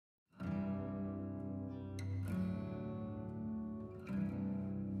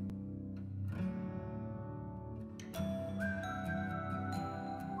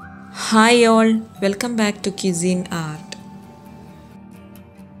Hi all, welcome back to Cuisine Art.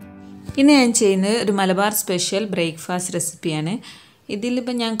 ഇന്ന് ഞാൻ ചെയ്യുന്നത് ഒരു മലബാർ സ്പെഷ്യൽ ബ്രേക്ക്ഫാസ്റ്റ് റെസിപ്പിയാണ്.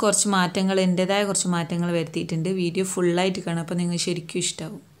 ഇതിലിപ്പോൾ ഞാൻ കുറച്ച് മാറ്റങ്ങൾ എൻ്റെതായ കുറച്ച് മാറ്റങ്ങൾ വരുത്തിയിട്ടുണ്ട്. വീഡിയോ ഫുള്ളായിട്ട് കാണാം, അപ്പോൾ നിങ്ങൾക്ക് ശരിക്കും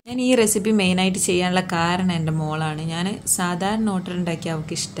ഇഷ്ടമാവും. ഞാൻ ഈ റെസിപ്പി മെയിനായിട്ട് ചെയ്യാനുള്ള കാരണം എൻ്റെ മോളാണ്. ഞാൻ സാധാരണ ഓർഡർ ഉണ്ടാക്കി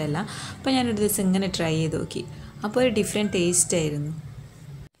അവൾക്ക് ഇഷ്ടമല്ല. അപ്പോൾ ഞാനൊരു ദിവസം ഇങ്ങനെ ട്രൈ ചെയ്ത് നോക്കി. അപ്പോൾ ഒരു ഡിഫറെൻറ്റ് ടേസ്റ്റ് ആയിരുന്നു.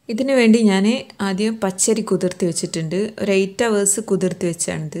 ഇതിനു വേണ്ടി ഞാൻ ആദ്യം പച്ചരി കുതിർത്തി വെച്ചിട്ടുണ്ട്. ഒരു 8 hours കുതിർത്തി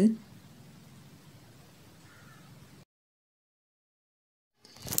വെച്ചാണിത്.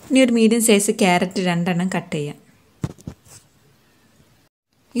 ഇനി ഒരു മീഡിയം സൈസ് ക്യാരറ്റ് 2 കട്ട് ചെയ്യാം.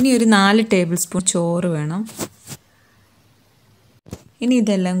 ഇനി ഒരു 4 ടേബിൾ സ്പൂൺ ചോറ് വേണം. ഇനി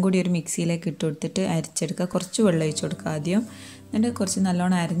ഇതെല്ലാം കൂടി ഒരു മിക്സിയിലേക്ക് ഇട്ട് കൊടുത്തിട്ട് അരിച്ചെടുക്കുക. കുറച്ച് വെള്ളം ഒഴിച്ച് കൊടുക്കുക ആദ്യം. എന്നിട്ട് കുറച്ച്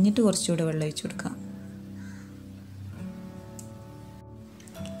നല്ലോണം അരിഞ്ഞിട്ട് കുറച്ചുകൂടെ വെള്ളം ഒഴിച്ച് കൊടുക്കുക.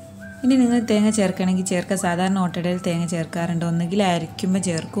 ഇനി നിങ്ങൾ തേങ്ങ ചേർക്കണമെങ്കിൽ ചേർക്കുക. സാധാരണ ഓട്ടടയിൽ തേങ്ങ ചേർക്കാറുണ്ട്. ഒന്നുകിൽ അരയ്ക്കുമ്പോൾ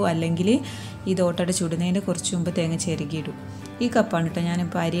ചേർക്കൂ, അല്ലെങ്കിൽ ഇത് ഓട്ടട ചുടുന്നതിൻ്റെ കുറച്ച് മുമ്പ് തേങ്ങ ചിരകിയിടും. ഈ കപ്പാണ് കേട്ടോ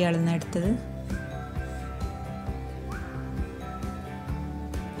ഞാനിപ്പോൾ അരി അളന്നെടുത്തത്.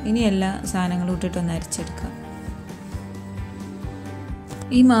 ഇനി എല്ലാ സാധനങ്ങളും ഇട്ടിട്ടൊന്ന് അരച്ചെടുക്കാം.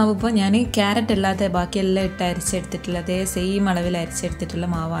 ഈ മാവ് ഇപ്പോൾ ഞാൻ ക്യാരറ്റ് അല്ലാതെ ബാക്കിയെല്ലാം ഇട്ട് അരച്ചെടുത്തിട്ടുള്ള അതേ സെയിം അളവിൽ അരച്ചെടുത്തിട്ടുള്ള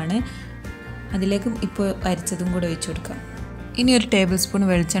മാവാണ്. അതിലേക്ക് ഇപ്പോൾ അരിച്ചതും കൂടെ ഒഴിച്ചു കൊടുക്കാം. ഇനി ഒരു ടേബിൾ സ്പൂൺ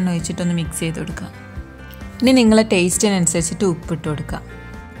വെളിച്ചെണ്ണ ഒഴിച്ചിട്ടൊന്ന് മിക്സ് ചെയ്ത് കൊടുക്കാം. ഇനി നിങ്ങളെ ടേസ്റ്റിനനുസരിച്ചിട്ട് ഉപ്പിട്ട് കൊടുക്കാം.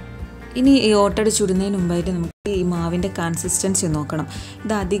 ഇനി ഈ ഓട്ടട ചുടുന്നതിന് മുമ്പായിട്ട് നമുക്ക് ഈ മാവിൻ്റെ കൺസിസ്റ്റൻസി നോക്കണം.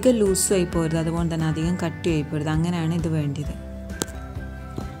 ഇത് അധികം ലൂസും ആയി പോരുത്, അതുപോലെ തന്നെ അധികം കട്ടിയായി പോരുത്. അങ്ങനെയാണ് ഇത് വേണ്ടത്.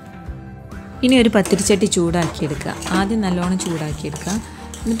 ഇനി ഒരു പത്തിരിച്ചട്ടി ചൂടാക്കിയെടുക്കുക. ആദ്യം നല്ലോണം ചൂടാക്കിയെടുക്കുക.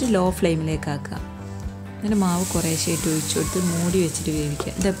 എന്നിട്ട് ലോ ഫ്ലെയിമിലേക്ക് ആക്കുക. എന്നിട്ട് മാവ് കുറേശ്ശായിട്ട് ഒഴിച്ചു കൊടുത്ത് മൂടി വെച്ചിട്ട്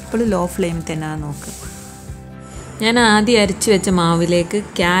വേവിക്കുക. ഇതെപ്പോഴും ലോ ഫ്ലെയിമിൽ തന്നെ നോക്കുക. ഞാൻ ആദ്യം അരച്ച് വെച്ച മാവിലേക്ക്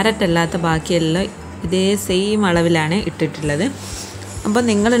ക്യാരറ്റ് അല്ലാത്ത ബാക്കിയെല്ലാം ഇതേ സെയിം അളവിലാണ് ഇട്ടിട്ടുള്ളത്. അപ്പോൾ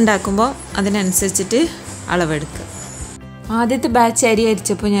നിങ്ങൾ ഉണ്ടാക്കുമ്പോൾ അതിനനുസരിച്ചിട്ട് അളവെടുക്കുക. ആദ്യത്തെ ബാച്ച് അരി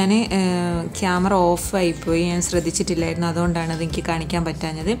അരിച്ചപ്പോൾ ഞാൻ ക്യാമറ ഓഫായിപ്പോയി. ഞാൻ ശ്രദ്ധിച്ചിട്ടില്ലായിരുന്നു. അതുകൊണ്ടാണ് അതെനിക്ക് കാണിക്കാൻ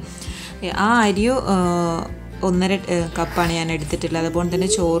പറ്റാഞ്ഞത്. ആ അരിയോ 1.5 കപ്പാണ് ഞാൻ എടുത്തിട്ടുള്ളത്. അതുപോലെ തന്നെ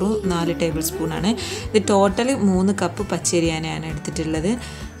ചോറും 4 ടേബിൾ സ്പൂണാണ്. ഇത് ടോട്ടൽ 3 കപ്പ് പച്ചരിയാണ് ഞാൻ എടുത്തിട്ടുള്ളത്.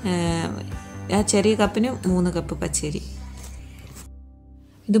 ആ ചെറിയ കപ്പിന് 3 കപ്പ് പച്ചരി.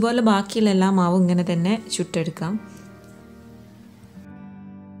 ഇതുപോലെ ബാക്കിയുള്ള എല്ലാ മാവും ഇങ്ങനെ തന്നെ ചുട്ടെടുക്കാം.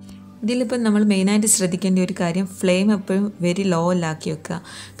 ഇതിലിപ്പോൾ നമ്മൾ മെയിനായിട്ട് ശ്രദ്ധിക്കേണ്ട ഒരു കാര്യം, ഫ്ലെയിം എപ്പോഴും വെരി ലോയിലാക്കി വെക്കുക.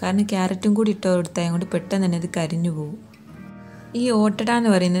 കാരണം ക്യാരറ്റും കൂടി ഇട്ട് കൊടുത്താൽ കൊണ്ട് പെട്ടെന്ന് തന്നെ ഇത് കരിഞ്ഞു പോകും. ഈ ഓട്ടട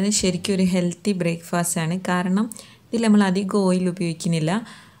എന്ന് പറയുന്നത് ശരിക്കും ഒരു ഹെൽത്തി ബ്രേക്ക്ഫാസ്റ്റാണ്. കാരണം ഇതിൽ നമ്മൾ അധികം ഓയിൽ ഉപയോഗിക്കുന്നില്ല.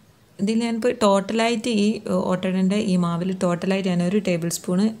 ഇതിൽ ഞാനിപ്പോൾ ടോട്ടലായിട്ട് ഈ ഓട്ടടൻ്റെ ഈ മാവിൽ ടോട്ടലായിട്ട് ഞാൻ 1 ടേബിൾ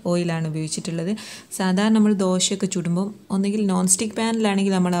സ്പൂണ് ഓയിലാണ് ഉപയോഗിച്ചിട്ടുള്ളത്. സാധാരണ നമ്മൾ ദോശയൊക്കെ ചുടുമ്പം ഒന്നുകിൽ നോൺ സ്റ്റിക്ക്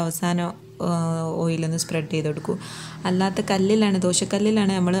പാനിലാണെങ്കിൽ നമ്മൾ അവസാനം ഓയിലൊന്ന് സ്പ്രെഡ് ചെയ്ത് കൊടുക്കും. അല്ലാത്ത കല്ലിലാണ്,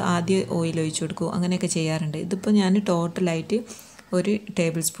 ദോശക്കല്ലിലാണ് നമ്മൾ ആദ്യം ഓയിൽ ഒഴിച്ച് കൊടുക്കും. അങ്ങനെയൊക്കെ ചെയ്യാറുണ്ട്. ഇതിപ്പോൾ ഞാൻ ടോട്ടലായിട്ട് 1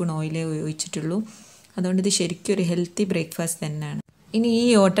 ടേബിൾ സ്പൂൺ ഓയിലേ ഒഴിച്ചിട്ടുള്ളൂ. അതുകൊണ്ട് ഇത് ശരിക്കും ഒരു ഹെൽത്തി ബ്രേക്ക്ഫാസ്റ്റ് തന്നെയാണ്. ഇനി ഈ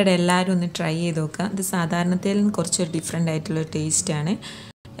ഓട്ടട എല്ലാവരും ഒന്ന് ട്രൈ ചെയ്ത് നോക്കുക. ഇത് സാധാരണത്തിൽ നിന്ന് കുറച്ചൊരു ഡിഫറെൻ്റ് ആയിട്ടുള്ള ടേസ്റ്റാണ്.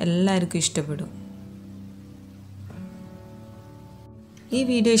 എല്ലാവർക്കും ഇഷ്ടപ്പെടും. ഈ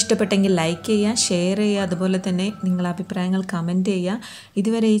വീഡിയോ ഇഷ്ടപ്പെട്ടെങ്കിൽ ലൈക്ക് ചെയ്യുക, ഷെയർ ചെയ്യുക. അതുപോലെ തന്നെ നിങ്ങളുടെ അഭിപ്രായങ്ങൾ കമൻറ്റ് ചെയ്യുക.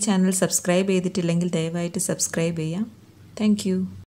 ഇതുവരെ ഈ ചാനൽ സബ്സ്ക്രൈബ് ചെയ്തിട്ടില്ലെങ്കിൽ ദയവായിട്ട് സബ്സ്ക്രൈബ് ചെയ്യുക. താങ്ക്